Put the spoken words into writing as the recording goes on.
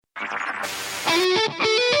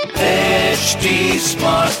HT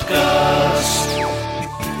Smartcast.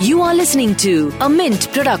 You are listening to a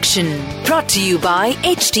Mint production brought to you by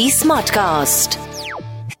HT Smartcast.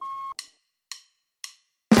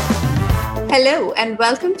 Hello and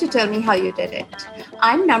welcome to Tell Me How You Did It.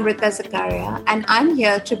 I'm Namrata Zakaria and I'm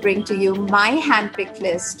here to bring to you my handpicked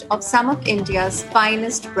list of some of India's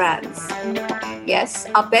finest brands. Yes,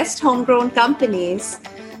 our best homegrown companies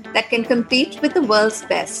that can compete with the world's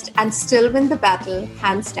best and still win the battle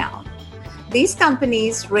hands down. These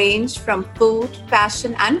companies range from food,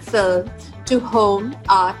 fashion and film to home,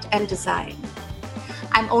 art and design.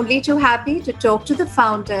 I'm only too happy to talk to the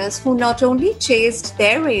founders who not only chased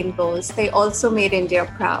their rainbows, they also made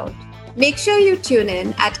India proud. Make sure you tune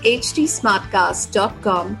in at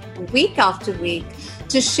htsmartcast.com week after week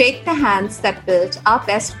to shake the hands that built our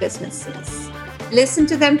best businesses. Listen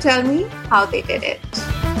to them tell me how they did it.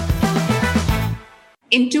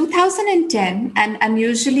 In 2010, an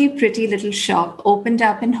unusually pretty little shop opened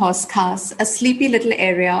up in Hauz Khas, a sleepy little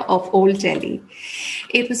area of Old Delhi.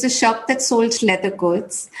 It was a shop that sold leather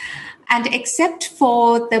goods. And except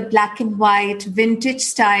for the black and white vintage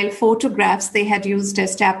style photographs they had used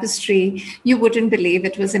as tapestry, you wouldn't believe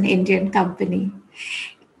it was an Indian company.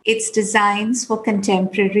 Its designs were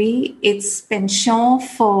contemporary. Its penchant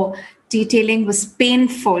for detailing was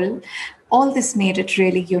painful. All this made it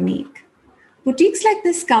really unique. Boutiques like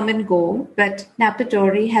this come and go, but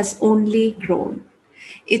Nappadori has only grown.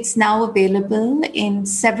 It's now available in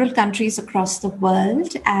several countries across the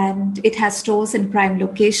world, and it has stores in prime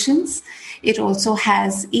locations. It also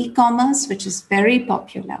has e-commerce, which is very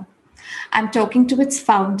popular. I'm talking to its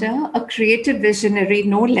founder, a creative visionary,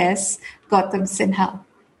 no less, Gautam Sinha.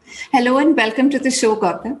 Hello and welcome to the show,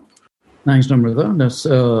 Gautam. Thanks, Namrata. That's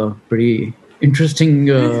a pretty interesting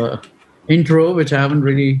intro, which I haven't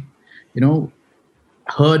really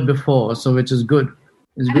heard before, so which is good.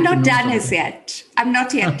 I'm not done as yet. I'm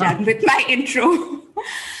not yet done with my intro.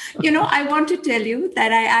 I want to tell you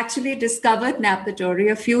that I actually discovered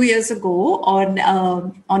Nappadori a few years ago on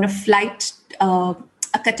a flight, a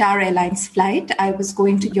Qatar Airlines flight. I was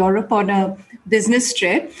going to Europe on a business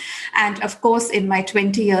trip. And of course, in my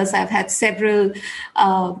 20 years, I've had several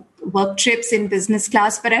work trips in business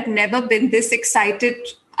class, but I've never been this excited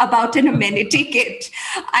about an amenity kit.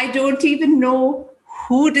 I don't even know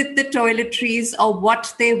who did the toiletries or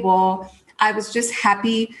what they were. I was just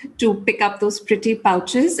happy to pick up those pretty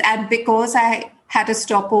pouches. And because I had a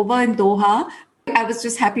stopover in Doha, I was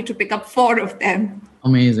just happy to pick up 4 of them.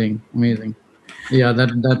 Amazing. Yeah,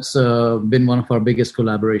 that's been one of our biggest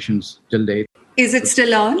collaborations till date. Is it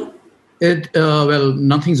still on?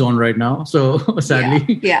 Nothing's on right now. So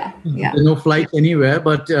sadly, yeah. There's no flight anywhere,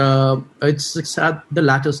 but it's at the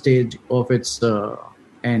latter stage of its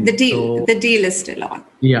end. The deal is still on.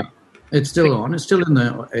 Yeah, it's still on. It's still in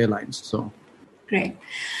the airlines. So great.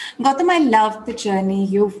 Gautam, I love the journey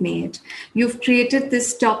you've made. You've created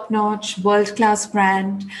this top-notch, world-class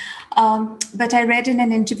brand. But I read in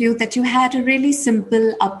an interview that you had a really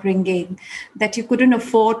simple upbringing, that you couldn't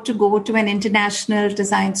afford to go to an international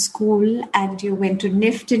design school, and you went to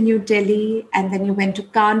NIFT in New Delhi, and then you went to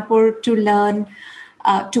Kanpur to learn,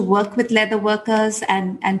 to work with leather workers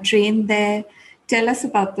and train there. Tell us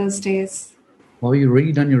about those days. Oh, you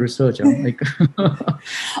really done your research, huh?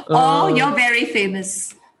 You're very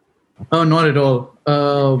famous. Oh, not at all.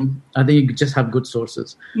 I think you just have good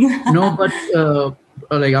sources. No, but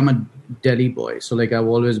I'm a Delhi boy. So I've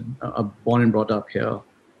always born and brought up here.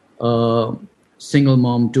 Single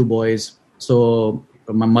mom, 2 boys. So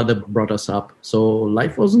my mother brought us up. So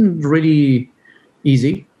life wasn't really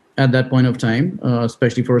easy at that point of time,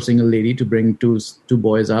 especially for a single lady to bring two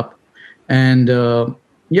boys up. And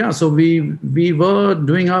so we were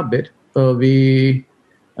doing our bit.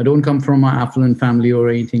 I don't come from an affluent family or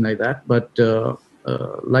anything like that, but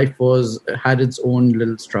life had its own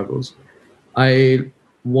little struggles. I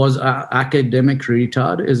was academic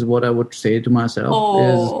retard, is what I would say to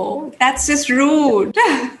myself. That's just rude.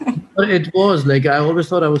 But it was I always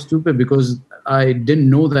thought I was stupid because I didn't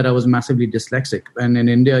know that I was massively dyslexic. And in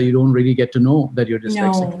India, you don't really get to know that you're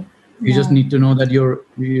dyslexic. No. You just need to know that you're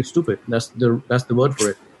stupid. That's the word for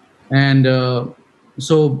it. And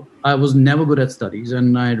so I was never good at studies,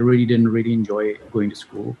 and I really didn't enjoy going to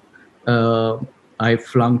school. I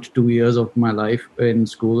flunked 2 years of my life in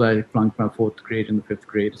school. I flunked my 4th grade and the 5th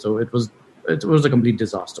grade. So it was a complete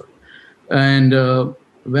disaster. And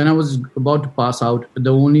when I was about to pass out,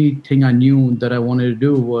 the only thing I knew that I wanted to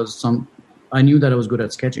do was I knew that I was good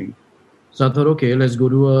at sketching. So I thought, okay, let's go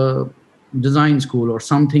to a design school or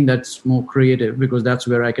something that's more creative, because that's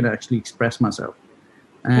where I can actually express myself.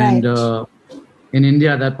 And in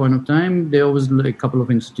India at that point of time, there was like a couple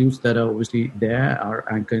of institutes that are obviously there, are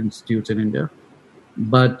anchor institutes in India.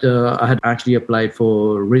 But I had actually applied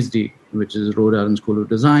for RISD, which is Rhode Island School of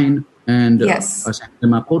Design, and Yes. I sent them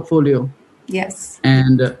my portfolio. Yes.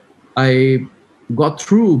 And I got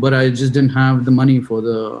through, but I just didn't have the money for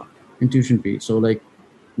the tuition fee. So like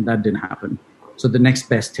that didn't happen. So the next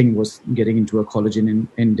best thing was getting into a college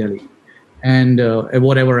in Delhi. And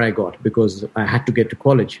whatever I got, because I had to get to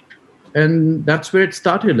college. And that's where it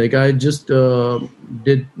started. Like I just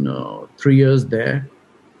did 3 years there.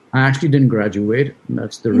 I actually didn't graduate.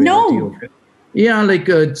 That's the reality of it. Yeah, like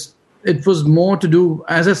it was more to do,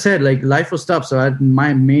 as I said, like life was tough. So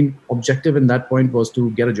my main objective in that point was to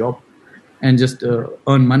get a job and just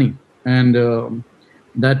earn money. And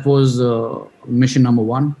that was mission number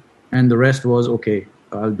one. And the rest was, okay,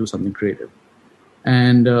 I'll do something creative.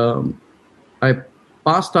 And I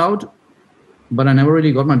passed out, but I never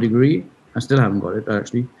really got my degree. I still haven't got it,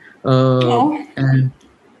 actually.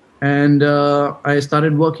 And I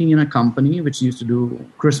started working in a company which used to do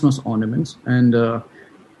Christmas ornaments. And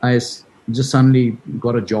I just suddenly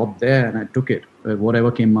got a job there, and I took it,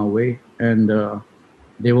 whatever came my way. And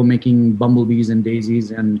they were making bumblebees and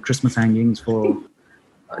daisies and Christmas hangings for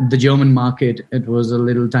the German market. It was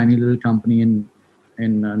a tiny little company in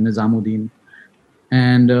Nizamuddin.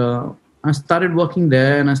 And I started working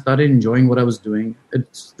there, and I started enjoying what I was doing.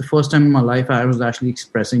 It's the first time in my life I was actually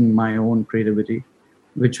expressing my own creativity,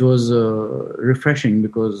 which was refreshing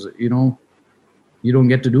because, you don't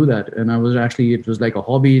get to do that. And it was like a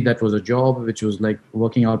hobby that was a job, which was like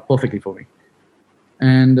working out perfectly for me.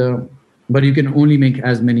 And, but you can only make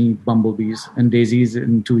as many bumblebees and daisies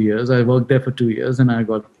in 2 years. I worked there for 2 years and I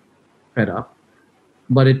got fed up,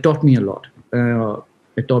 but it taught me a lot.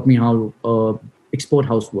 It taught me how export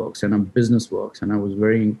house works and a business works. And I was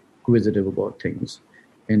very inquisitive about things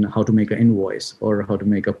and how to make an invoice or how to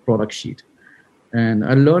make a product sheet. And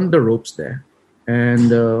I learned the ropes there.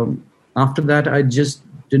 And after that, I just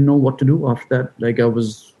didn't know what to do after that. Like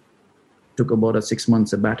took about a 6 month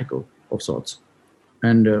sabbatical of sorts.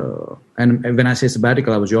 And when I say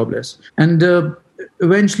sabbatical, I was jobless. And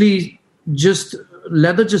eventually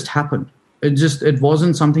leather just happened. It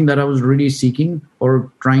wasn't something that I was really seeking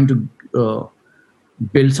or trying to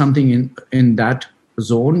build something in that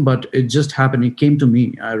zone, but it just happened. It came to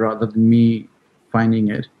me rather than me finding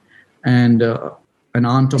it. And an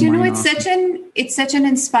aunt of mine. It's such an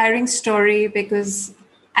inspiring story because,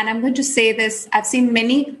 and I'm going to say this, I've seen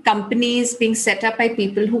many companies being set up by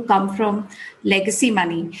people who come from legacy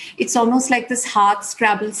money. It's almost like this hard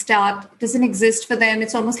Scrabble start doesn't exist for them.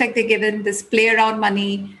 It's almost like they're given this play around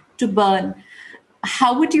money to burn.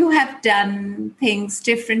 How would you have done things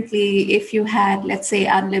differently if you had, let's say,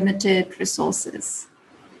 unlimited resources?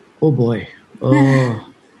 Oh boy.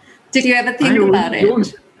 Did you ever think about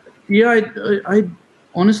it? Yeah, I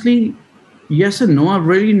honestly, yes and no. I've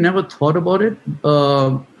really never thought about it.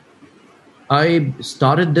 I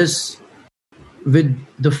started this with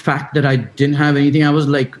the fact that I didn't have anything. I was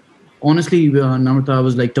like, honestly, Namrata, I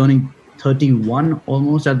was like turning 31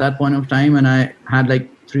 almost at that point of time. And I had like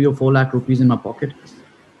 3 or 4 lakh rupees in my pocket.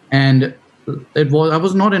 And I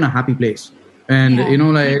was not in a happy place. And, I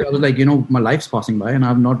was like, my life's passing by and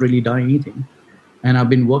I've not really done anything. And I've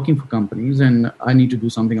been working for companies and I need to do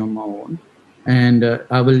something on my own. And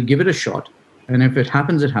I will give it a shot. And if it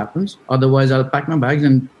happens, it happens. Otherwise, I'll pack my bags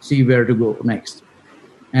and see where to go next.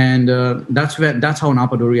 And that's how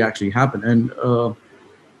Napadori actually happened.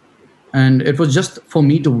 And it was just for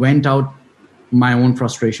me to vent out my own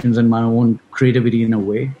frustrations and my own creativity in a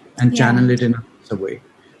way and channel it in a way.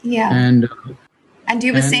 Yeah. And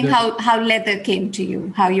you were saying how leather came to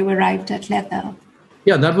you, how you arrived at leather.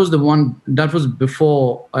 Yeah, that was the one. That was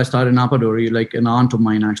before I started Napadori. Like an aunt of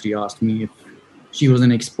mine actually asked me if she was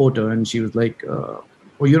an exporter, and she was like, "Oh,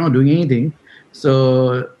 you're not doing anything.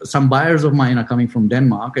 So some buyers of mine are coming from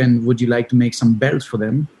Denmark, and would you like to make some belts for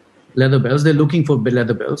them? Leather belts. They're looking for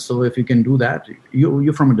leather belts. So if you can do that,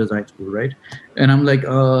 you're from a design school, right?" And I'm like,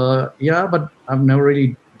 "Yeah, but I've never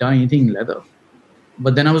really done anything in leather."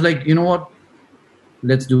 But then I was like, you know what?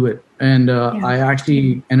 Let's do it. And I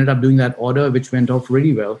actually ended up doing that order, which went off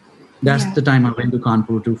really well. That's the time I went to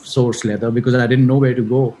Kanpur to source leather because I didn't know where to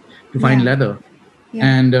go to find leather. Yeah.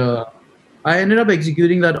 And I ended up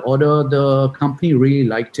executing that order. The company really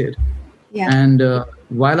liked it. Yeah. And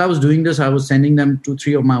while I was doing this, I was sending them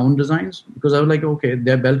 2-3 of my own designs because I was like, okay,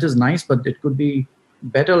 their belt is nice, but it could be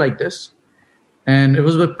better like this. And it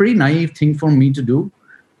was a pretty naive thing for me to do.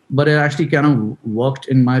 But it actually kind of worked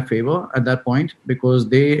in my favor at that point because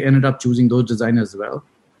they ended up choosing those designers as well.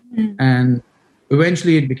 Mm. And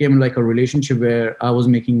eventually it became like a relationship where I was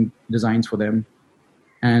making designs for them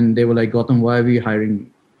And they were like, Gautam, why are we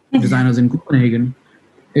hiring designers in Copenhagen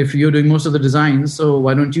if you're doing most of the designs? So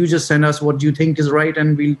why don't you just send us what you think is right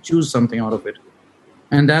and we'll choose something out of it?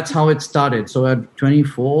 And that's how it started. So at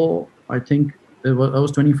 24, I think I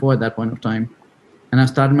was 24 at that point of time. And I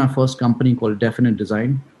started my first company called Definite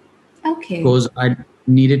Design. Okay. Because I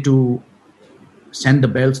needed to send the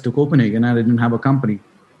belts to Copenhagen and I didn't have a company.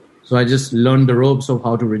 So I just learned the ropes of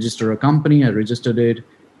how to register a company. I registered it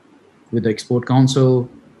with the Export Council,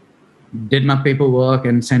 did my paperwork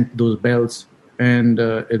and sent those belts. And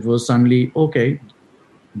it was suddenly, okay,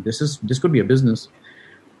 this could be a business.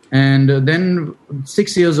 And then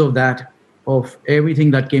 6 years of that, of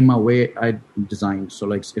everything that came my way, I designed. So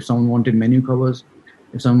like if someone wanted menu covers,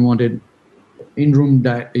 if someone wanted in-room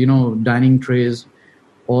dining trays,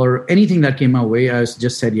 or anything that came my way, I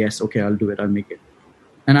just said, yes, okay, I'll do it, I'll make it.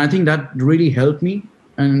 And I think that really helped me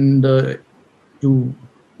and to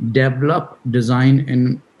develop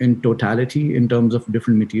design in totality in terms of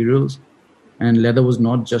different materials. And leather was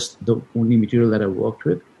not just the only material that I worked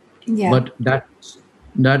with, but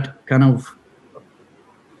that kind of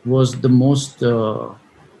was the most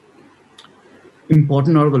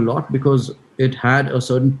important out of the lot because it had a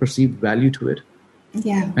certain perceived value to it.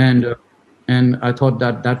 Yeah. And I thought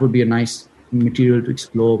that would be a nice material to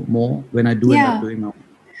explore more when I do end up doing now.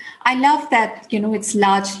 I love that, it's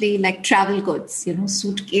largely like travel goods,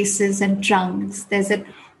 suitcases and trunks. There's an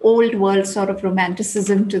old world sort of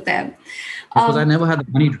romanticism to them. Because I never had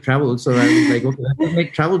the money to travel. So I was like, okay, let's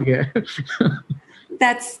make travel gear.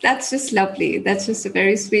 That's just lovely. That's just a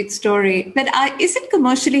very sweet story. But is it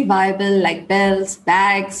commercially viable, like belts,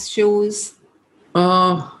 bags, shoes?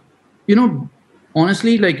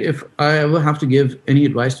 Honestly, like if I ever have to give any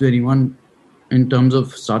advice to anyone in terms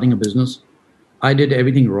of starting a business, I did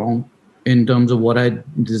everything wrong in terms of what I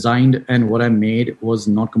designed and what I made was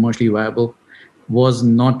not commercially viable, was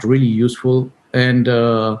not really useful, and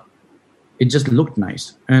it just looked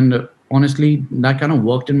nice. And honestly, that kind of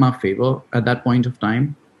worked in my favor at that point of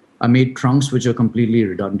time. I made trunks which are completely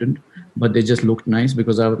redundant, but they just looked nice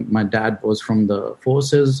because my dad was from the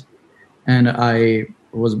forces, and I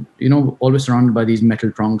was, always surrounded by these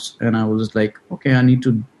metal trunks. And I was like, okay,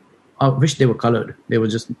 I wish they were colored. They were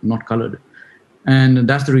just not colored. And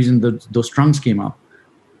that's the reason that those trunks came up.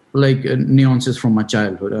 Like nuances from my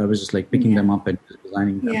childhood. I was just like picking them up and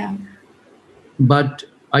designing them. Yeah. But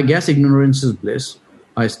I guess ignorance is bliss.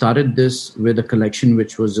 I started this with a collection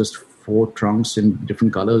which was just 4 trunks in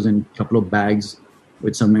different colors and a couple of bags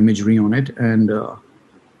with some imagery on it, and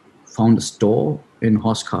found a store in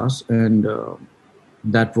Horskhas, and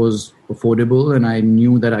that was affordable, and I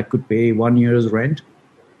knew that I could pay 1 year's rent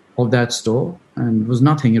of that store, and it was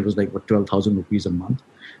nothing. It was like 12,000 rupees a month.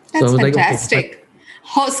 That's so I was fantastic. Like, okay,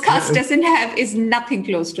 Horskhas is nothing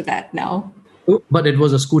close to that now. But it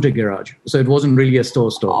was a scooter garage, so it wasn't really a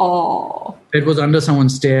store. Oh. It was under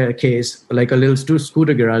someone's staircase, like a little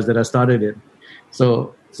scooter garage that I started in.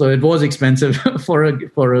 So it was expensive for a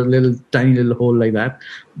little tiny little hole like that.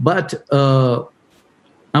 But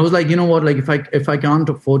I was like, you know what? Like if I can't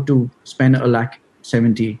afford to spend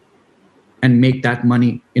 170,000 and make that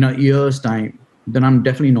money in a year's time, then I'm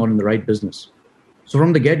definitely not in the right business. So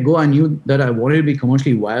from the get-go, I knew that I wanted to be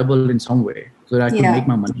commercially viable in some way so that I could make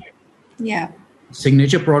my money. Yeah.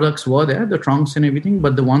 Signature products were there, the trunks and everything,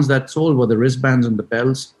 but the ones that sold were the wristbands and the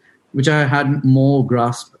belts, which I had more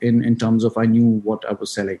grasp in terms of I knew what I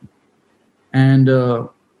was selling. And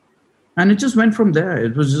it just went from there.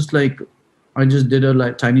 It was just like, I just did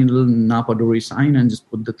a tiny little Napa Dori sign and just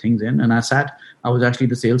put the things in. And I was actually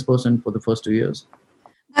the salesperson for the first 2 years.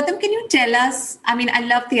 Gautam, can you tell us, I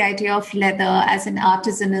love the idea of leather as an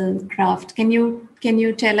artisanal craft. Can you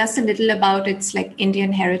tell us a little about its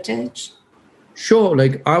Indian heritage? Sure.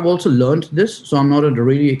 I've also learned this. So I'm not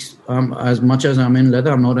as much as I'm in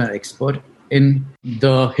leather, I'm not an expert in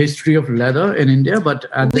the history of leather in India. But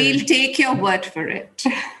we'll take your word for it.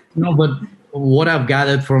 No, but what I've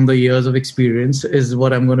gathered from the years of experience is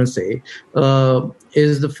what I'm going to say,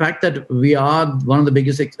 is the fact that we are one of the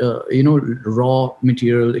biggest, raw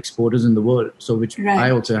material exporters in the world. So which I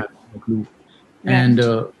also have no clue. Right. And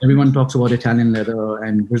everyone talks about Italian leather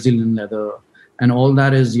and Brazilian leather. And all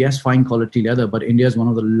that is, yes, fine quality leather, but India is one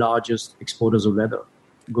of the largest exporters of leather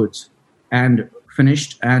goods and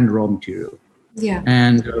finished and raw material. Yeah.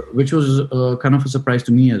 And which was kind of a surprise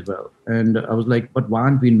to me as well. And I was like, but why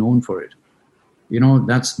aren't we known for it?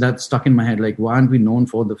 That's stuck in my head. Why aren't we known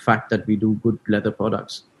for the fact that we do good leather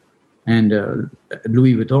products? And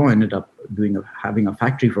Louis Vuitton ended up having a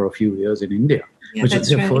factory for a few years in India, which is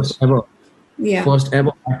their first ever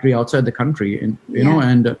factory outside the country. And,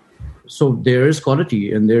 and so there is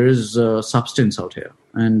quality and there is substance out here.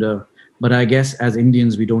 And but I guess as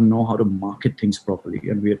Indians, we don't know how to market things properly,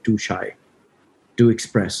 and we are too shy to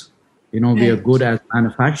express. We are good as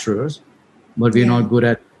manufacturers, but we're not good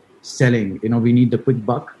at selling. We need the quick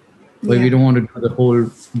buck, but we don't want to do the whole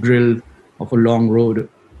drill of a long road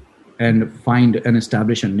and find and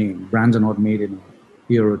establish a name. Brands are not made in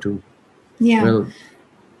a year or two. Yeah. Well,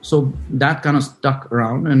 so that kind of stuck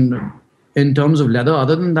around. And in terms of leather,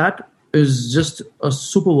 other than that, is just a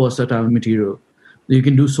super versatile material. You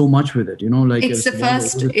can do so much with it. It's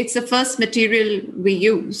the first material we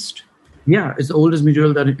used. Yeah, it's the oldest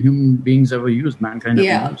material that human beings ever used. Mankind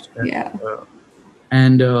ever used.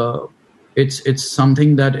 And it's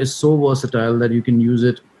something that is so versatile that you can use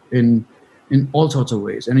it in all sorts of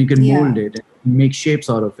ways, and you can mold it, and make shapes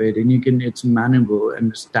out of it, and it's malleable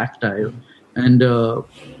and it's tactile, and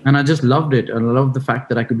I just loved it. And I loved the fact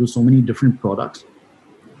that I could do so many different products.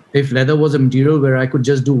 If leather was a material where I could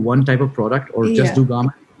just do one type of product or just do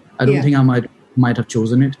garment, I don't think I might have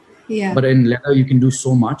chosen it. Yeah. But in leather, you can do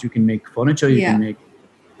so much. You can make furniture, you can make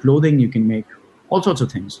clothing, you can make all sorts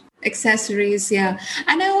of things. Accessories, yeah.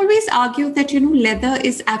 And I always argue that, leather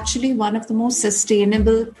is actually one of the most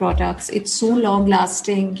sustainable products. It's so long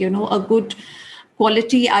lasting, a good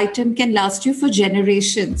quality item can last you for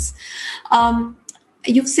generations.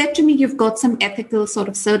 You've said to me you've got some ethical sort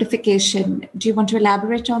of certification. Do you want to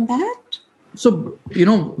elaborate on that? So,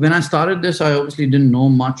 when I started this, I obviously didn't know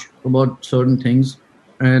much about certain things.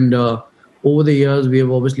 And over the years, we have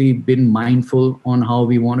obviously been mindful on how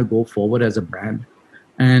we want to go forward as a brand.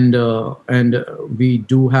 And we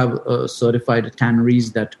do have certified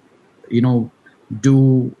tanneries that,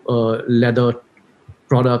 do leather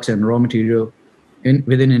products and raw material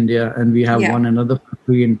within India. And we have another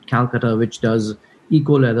factory in Calcutta which does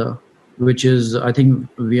eco leather, which is, I think,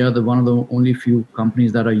 we are one of the only few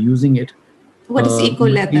companies that are using it. What is eco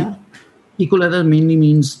leather? Eco leather mainly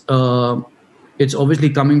means it's obviously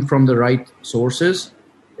coming from the right sources.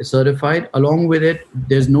 It's certified. Along with it,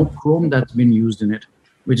 there's no chrome that's been used in it,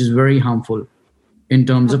 which is very harmful in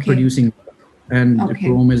terms of producing. And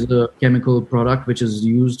chrome is a chemical product which is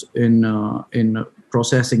used in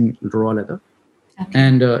processing raw leather. Okay.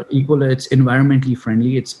 And it's environmentally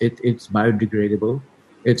friendly. It's biodegradable.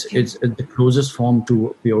 It's the closest form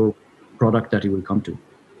to pure product that you will come to.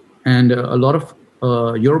 And a lot of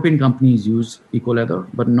European companies use eco leather,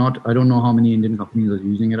 but I don't know how many Indian companies are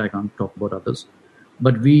using it. I can't talk about others.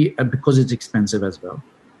 But because it's expensive as well.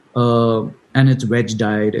 And it's veg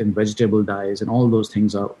dyed and vegetable dyes and all those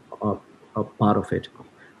things are part of it.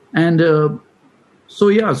 And so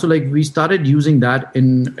we started using that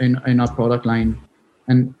in our product line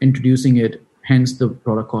and introducing it. Hence the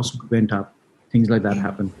product cost went up. Things like that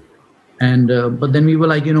happened. And but then we were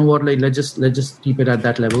like, let's just keep it at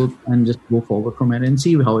that level and just go forward from it and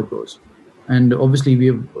see how it goes. And obviously we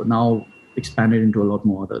have now expanded into a lot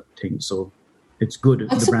more other things. So it's good.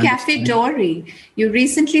 Also, Cafe Dory. You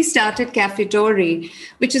recently started Cafe Dory,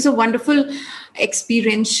 which is a wonderful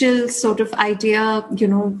experiential sort of idea.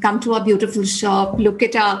 Come to our beautiful shop, look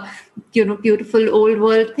at our, beautiful old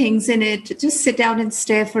world things in it, just sit down and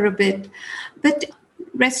stare for a bit. But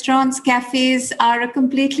restaurants, cafes are a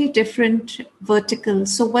completely different vertical.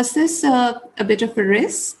 So was this a bit of a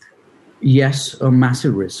risk? Yes, a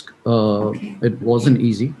massive risk. It wasn't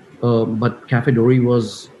easy, but Cafe Dory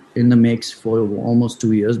was in the mix for almost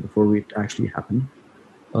 2 years before it actually happened.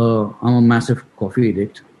 I'm a massive coffee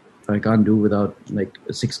addict. I can't do without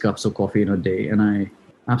 6 cups of coffee in a day, and I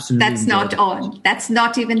absolutely. That's not on. That's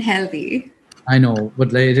not even healthy. I know,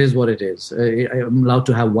 but it is what it is. I'm allowed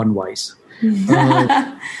to have one vice.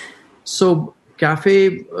 So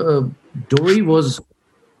Cafe Dory was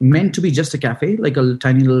meant to be just a cafe, like a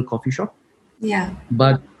tiny little coffee shop. Yeah.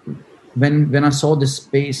 But when I saw this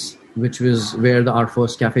space, which was where our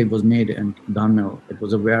first cafe was made in Dhanmel, it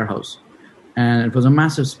was a warehouse. And it was a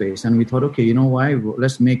massive space. And we thought, okay, why?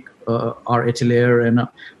 Let's make our atelier and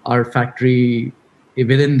our factory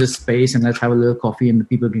within this space, and let's have a little coffee and the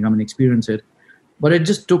people can come and experience it. But it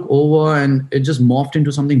just took over and it just morphed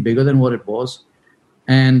into something bigger than what it was.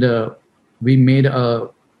 And we made a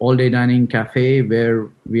all-day dining cafe where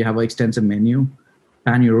we have an extensive menu,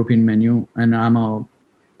 pan-European menu. And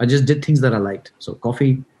I just did things that I liked. So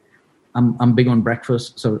coffee, I'm big on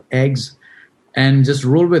breakfast, so eggs, and just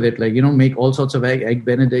roll with it. Make all sorts of egg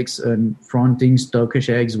Benedicts and frontings, Turkish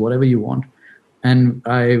eggs, whatever you want. And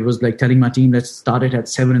I was telling my team, let's start it at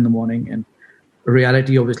 7 a.m. And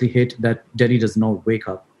reality obviously hit that Delhi does not wake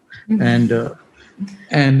up. Mm-hmm.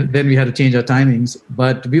 And then we had to change our timings.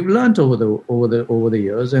 But we've learned over the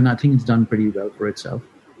years, and I think it's done pretty well for itself.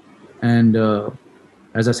 And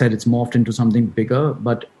as I said, it's morphed into something bigger,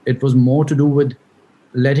 but it was more to do with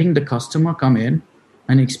letting the customer come in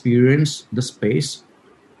and experience the space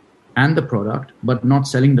and the product, but not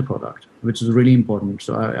selling the product, which is really important.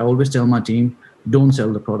 So I always tell my team, don't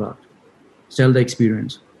sell the product, sell the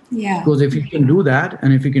experience. Yeah. Because if you can do that,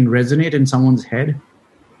 and if you can resonate in someone's head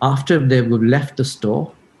after they've left the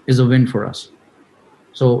store, is a win for us.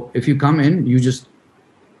 So if you come in,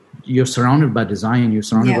 you're surrounded by design, you're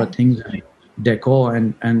surrounded by things like decor,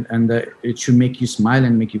 and it should make you smile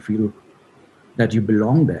and make you feel that you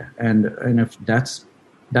belong there. And if that's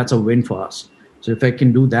a win for us. So if I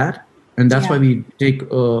can do that, and that's why we take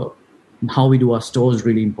how we do our stores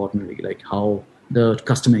really importantly, like how the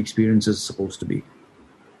customer experience is supposed to be.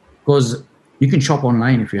 Because you can shop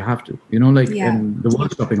online if you have to, and the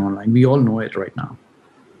world's shopping online. We all know it right now.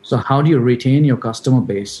 So how do you retain your customer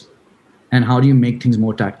base and how do you make things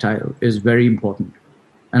more tactile is very important.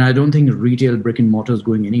 And I don't think retail brick and mortar is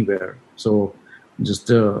going anywhere. So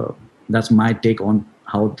just that's my take on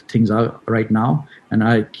how things are right now. And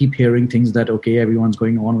I keep hearing things that, okay, everyone's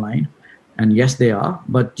going online. And yes, they are,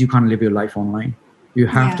 but you can't live your life online. You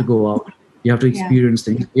have to go out. You have to experience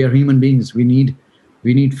things. We are human beings. We need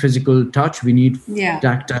physical touch. We need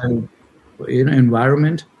tactile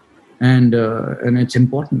environment. And it's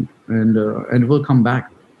important, and it will come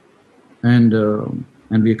back, and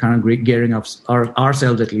we're kind of gearing up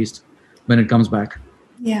ourselves at least when it comes back.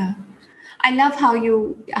 Yeah, I love how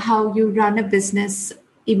you run a business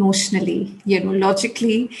emotionally,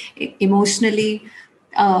 logically, emotionally,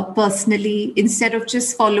 personally. Instead of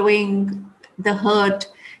just following the herd,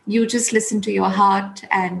 you just listen to your heart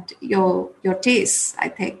and your tastes, I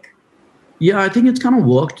think. Yeah, I think it's kind of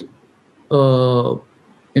worked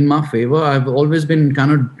in my favor. I've always been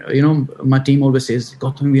kind of, my team always says,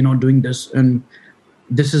 Gautam, we're not doing this, and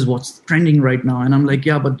this is what's trending right now. And I'm like,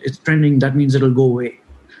 yeah, but it's trending. That means it'll go away.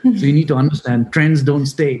 So you need to understand trends don't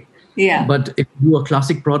stay. Yeah. But if you do a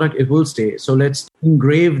classic product, it will stay. So let's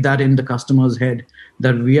engrave that in the customer's head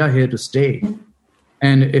that we are here to stay.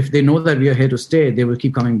 And if they know that we are here to stay, they will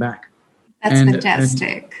keep coming back. That's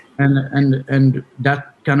fantastic. And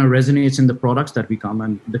that kind of resonates in the products that we come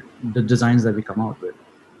and the designs that we come out with.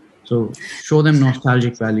 So show them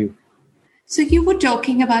nostalgic value. So you were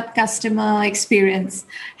talking about customer experience.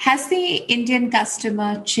 Has the Indian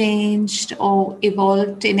customer changed or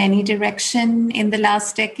evolved in any direction in the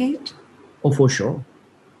last decade? Oh, for sure.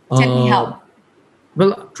 Tell me how.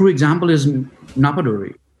 Well, a true example is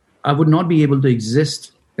Napadori. I would not be able to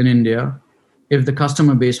exist in India if the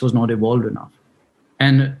customer base was not evolved enough.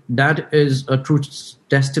 And that is a true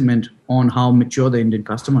testament on how mature the Indian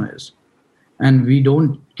customer is. And we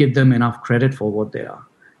don't give them enough credit for what they are.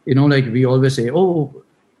 Like we always say, oh,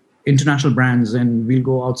 international brands, and we'll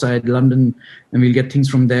go outside London and we'll get things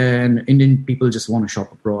from there, and Indian people just want to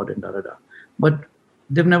shop abroad and da-da-da. But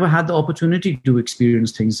they've never had the opportunity to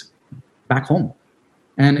experience things back home.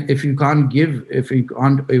 And if you can't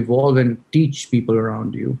evolve and teach people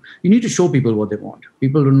around you, you need to show people what they want.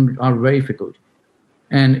 People are very fickle.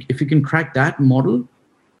 And if you can crack that model,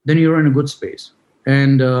 then you're in a good space.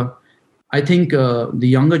 And I think the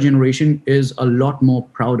younger generation is a lot more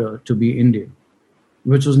prouder to be Indian,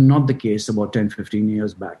 which was not the case about 10, 15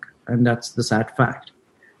 years back. And that's the sad fact.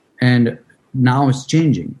 And now it's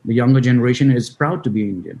changing. The younger generation is proud to be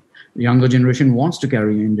Indian. The younger generation wants to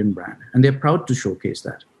carry an Indian brand, and they're proud to showcase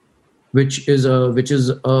that, which is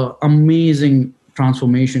a amazing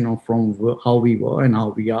transformation from how we were and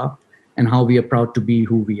how we are, and how we are proud to be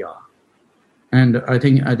who we are. And I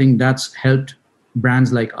think that's helped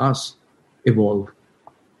brands like us evolve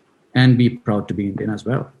and be proud to be Indian as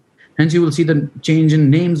well. Hence, you will see the change in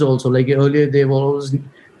names also. Like earlier, they were always,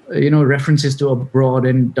 references to abroad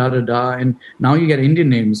and da-da-da. And now you get Indian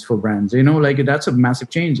names for brands. That's a massive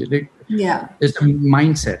change. It's a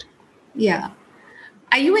mindset. Yeah.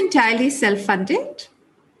 Are you entirely self-funded?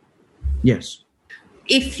 Yes.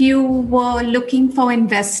 If you were looking for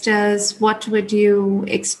investors, what would you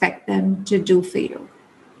expect them to do for you?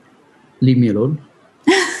 Leave me alone.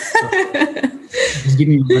 Just give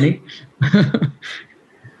me money.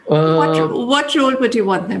 What role would you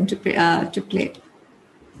want them to play?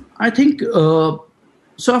 I think so.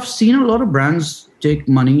 I've seen a lot of brands take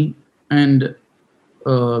money and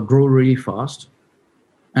grow really fast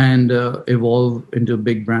and evolve into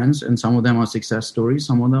big brands, and some of them are success stories,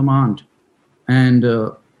 some of them aren't. And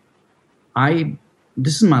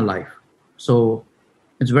this is my life, so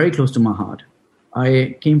it's very close to my heart.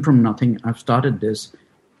 I came from nothing. I've started this.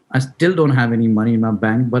 I still don't have any money in my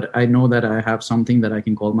bank, but I know that I have something that I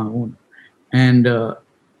can call my own. And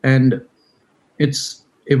it's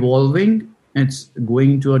evolving. It's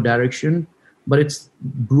going to a direction but it's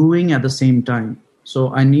brewing at the same time.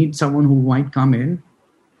 So I need someone who might come in,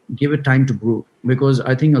 give it time to brew, because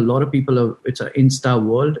I think a lot of people it's an Insta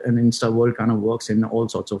world, and Insta world kind of works in all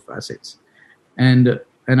sorts of facets. And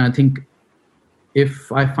I think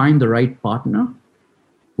if I find the right partner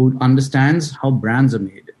who understands how brands are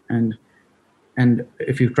made, and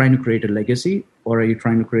if you're trying to create a legacy or are you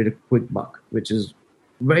trying to create a quick buck, which is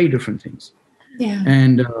very different things. Yeah.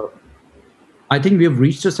 And I think we have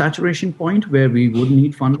reached a saturation point where we would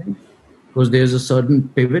need funding, because there's a certain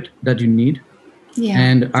pivot that you need. Yeah.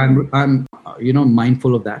 And I'm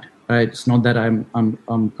mindful of that. Right? It's not that I'm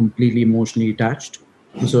completely emotionally attached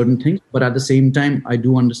to certain things, but at the same time, I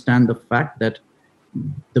do understand the fact that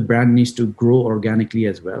the brand needs to grow organically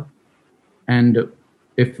as well. And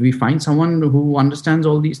if we find someone who understands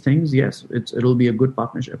all these things, yes, it'll be a good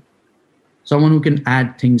partnership. Someone who can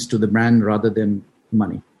add things to the brand rather than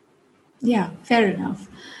money. Yeah, fair enough.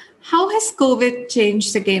 How has COVID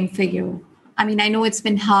changed the game for you? I mean, I know it's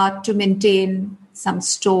been hard to maintain some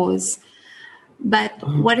stores, but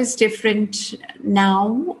what is different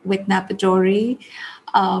now with Napadori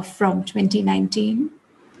from 2019?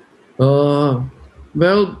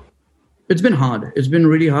 Well, it's been hard. It's been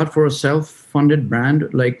really hard for a self-funded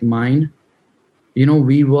brand like mine.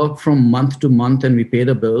 We work from month to month, and we pay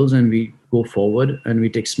the bills, and we go forward, and we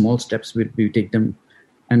take small steps. We take them,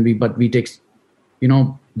 but we take,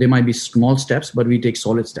 there might be small steps, but we take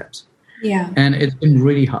solid steps. Yeah. And it's been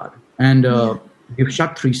really hard. And we've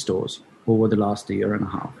shut 3 stores over the last year and a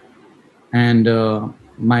half. And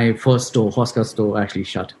my first store, Hoska store, actually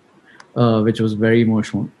shut, which was very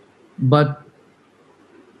emotional. But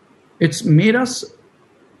it's made us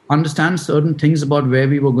understand certain things about where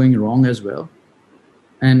we were going wrong as well.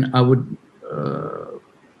 And I'm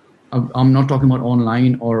not talking about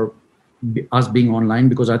online or us being online,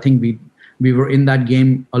 because I think we were in that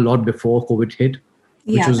game a lot before COVID hit,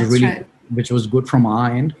 which was good from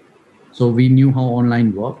our end. So we knew how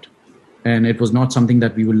online worked, and it was not something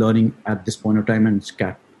that we were learning at this point of time, and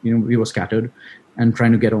we were scattered and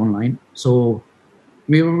trying to get online. So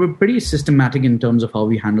we were pretty systematic in terms of how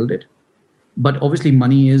we handled it. But obviously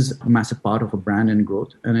money is a massive part of a brand and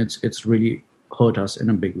growth, and it's really hurt us in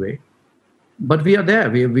a big way. But we are there.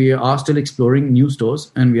 We are still exploring new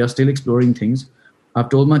stores, and we are still exploring things. I've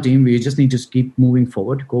told my team we just need to keep moving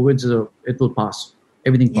forward. It will pass.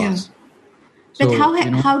 Everything passes. But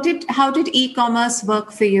how did e-commerce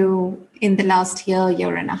work for you in the last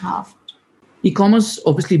year and a half? E-commerce,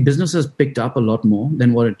 obviously, business has picked up a lot more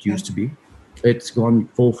than what it used to be. It's gone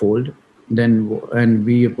fourfold. And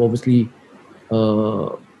we have obviously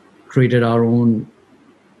created our own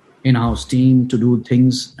in-house team to do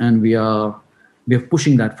things, and we are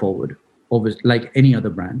pushing that forward, obviously, like any other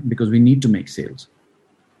brand, because we need to make sales.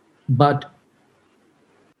 But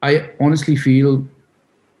I honestly feel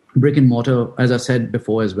brick and mortar, as I said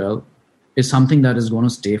before as well, is something that is going to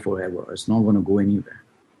stay forever. It's not going to go anywhere.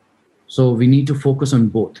 So we need to focus on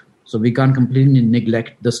both. So we can't completely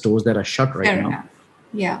neglect the stores that are shut right Fair now. enough.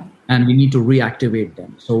 Yeah. And we need to reactivate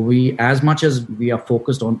them. So as much as we are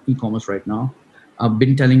focused on e-commerce right now, I've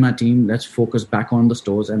been telling my team, let's focus back on the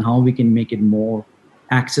stores and how we can make it more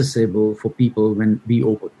accessible for people when we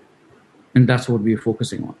open. And that's what we're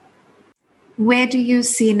focusing on. Where do you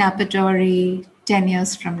see Napadori 10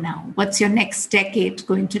 years from now? What's your next decade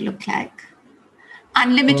going to look like?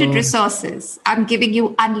 Unlimited resources. I'm giving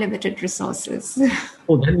you unlimited resources.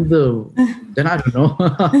 Oh, then I don't know.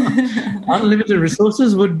 Unlimited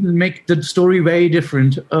resources would make the story very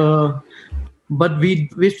different. But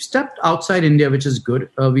we've stepped outside India, which is good.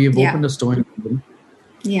 We have opened a store in London.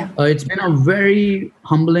 Yeah. It's been a very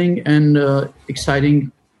humbling and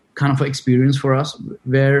exciting kind of experience for us,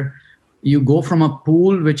 where you go from a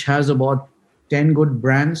pool which has about 10 good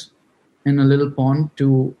brands in a little pond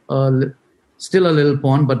to still a little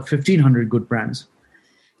pond, but 1,500 good brands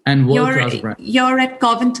and world-class brands. You're at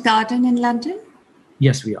Covent Garden in London?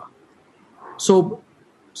 Yes, we are. So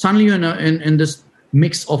suddenly you're in this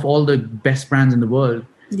mix of all the best brands in the world,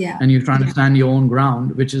 and you're trying to stand your own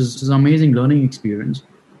ground, which is an amazing learning experience.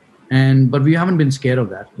 But we haven't been scared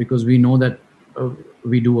of that, because we know that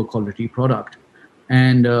we do a quality product,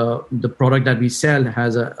 and the product that we sell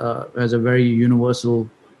has a very universal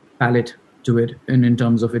palette to it, and in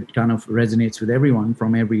terms of it kind of resonates with everyone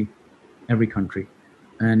from every country.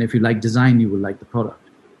 And if you like design, you will like the product.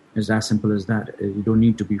 It's as simple as that. You don't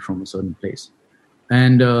need to be from a certain place.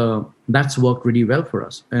 And that's worked really well for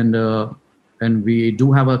us. And we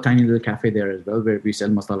do have a tiny little cafe there as well, where we sell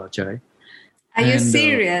masala chai. Are you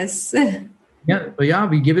serious? Yeah,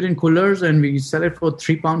 we give it in coolers and we sell it for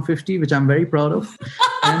 £3.50, which I'm very proud of.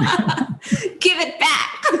 Give it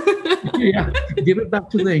back. Yeah, give it back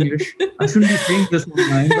to the English. I shouldn't be saying this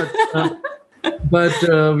online, but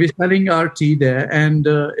we're selling our tea there, and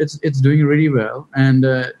it's doing really well. And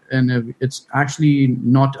it's actually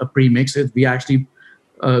not a premix. We actually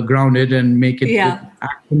ground it and make it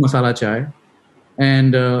actual masala chai.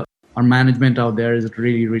 And our management out there is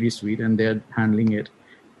really, really sweet, and they're handling it.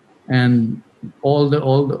 And all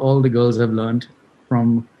the girls have learned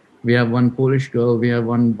from. We have one Polish girl. We have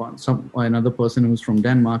another person who's from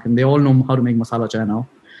Denmark, and they all know how to make masala chai now.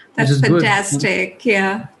 That's fantastic. Good.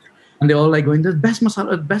 Yeah. And they're all like going, the best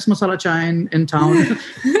masala chai in town.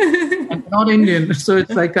 I'm not Indian, so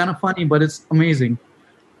it's like kind of funny, but it's amazing.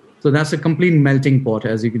 So that's a complete melting pot,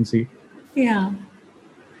 as you can see. Yeah.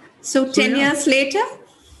 So 10 years later,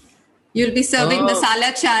 you'll be serving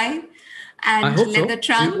masala chai and leather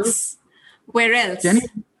trunks. Where else? Jenny,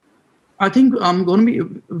 I think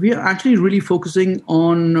we are actually really focusing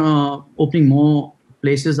on opening more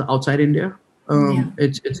places outside India.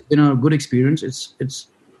 It's been a good experience. It's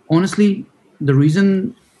honestly the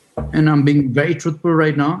reason, and I'm being very truthful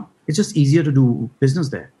right now, it's just easier to do business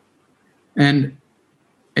there. And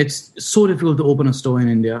it's so difficult to open a store in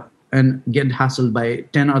India and get hassled by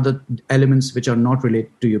 10 other elements which are not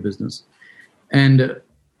related to your business. And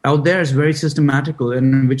out there is very systematical,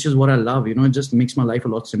 and which is what I love. It just makes my life a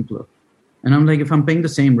lot simpler. And I'm like, if I'm paying the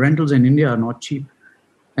same, rentals in India are not cheap.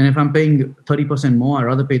 And if I'm paying 30% more, I'd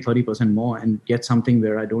rather pay 30% more and get something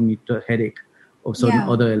where I don't need the headache of certain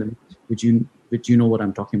other elements, which you know what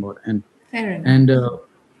I'm talking about. And fair enough.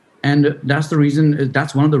 And that's the reason.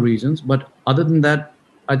 That's one of the reasons. But other than that,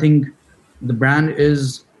 I think the brand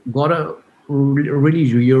is got a really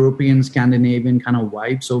European, Scandinavian kind of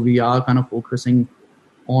vibe. So we are kind of focusing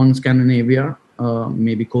on Scandinavia,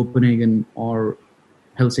 maybe Copenhagen or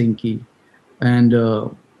Helsinki. And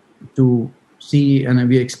to see, and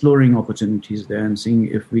we're exploring opportunities there and seeing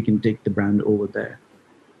if we can take the brand over there.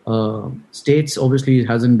 States, obviously, it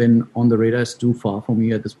hasn't been on the radar. It's too far for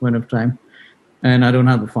me at this point of time, and I don't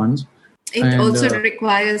have the funds. It also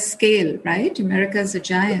requires scale, right? America is a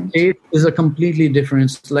giant. It is a completely different,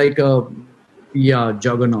 it's like a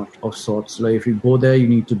juggernaut of sorts. Like if you go there, you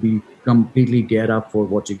need to be completely geared up for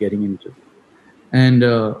what you're getting into. And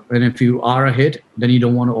if you are a hit, then you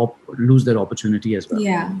don't want to lose that opportunity as well.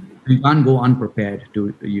 Yeah. You can't go unprepared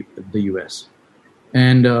to the US.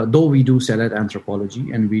 And though we do sell at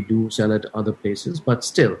Anthropology and we do sell at other places, but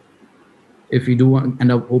still, if we do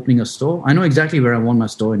end up opening a store, I know exactly where I want my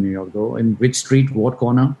store in New York, though, in which street, what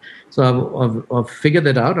corner. So I've figured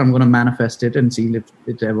that out. I'm going to manifest it and see if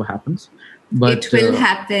it ever happens. But it will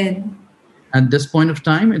happen. At this point of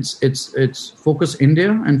time, it's focus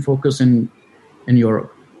India and focus in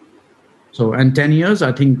Europe. So, and 10 years,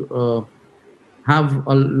 I think, have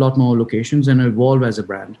a lot more locations and evolve as a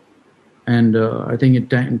brand. And I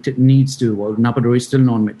think it needs to evolve. Napa Dori is still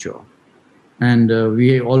non-mature. And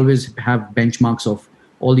we always have benchmarks of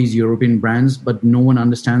all these European brands, but no one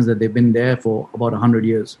understands that they've been there for about 100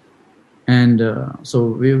 years. And so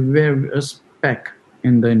we're a speck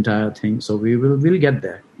in the entire thing. So we'll get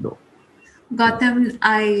there, though. Gautam,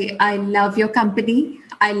 I love your company.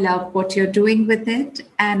 I love what you're doing with it,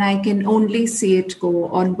 and I can only see it go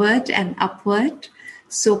onward and upward.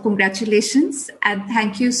 So congratulations, and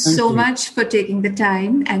thank you so much for taking the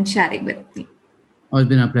time and chatting with me. Oh, it's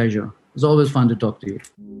been a pleasure. It's always fun to talk to you.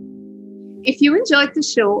 If you enjoyed the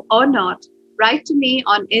show or not, write to me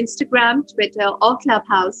on Instagram, Twitter, or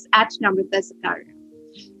Clubhouse at Namrata Zakaria.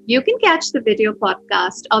 You can catch the video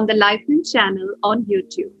podcast on the Lifeman channel on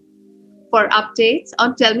YouTube. For updates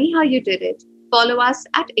on Tell Me How You Did It, follow us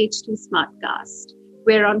at HT Smartcast.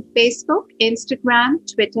 We're on Facebook, Instagram,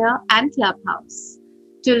 Twitter, and Clubhouse.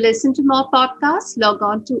 To listen to more podcasts, log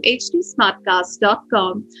on to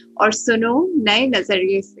htsmartcast.com or suno naye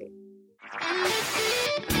nazariye se.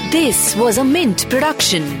 This was a Mint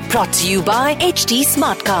production brought to you by HT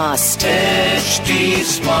Smartcast. HT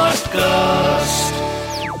Smartcast.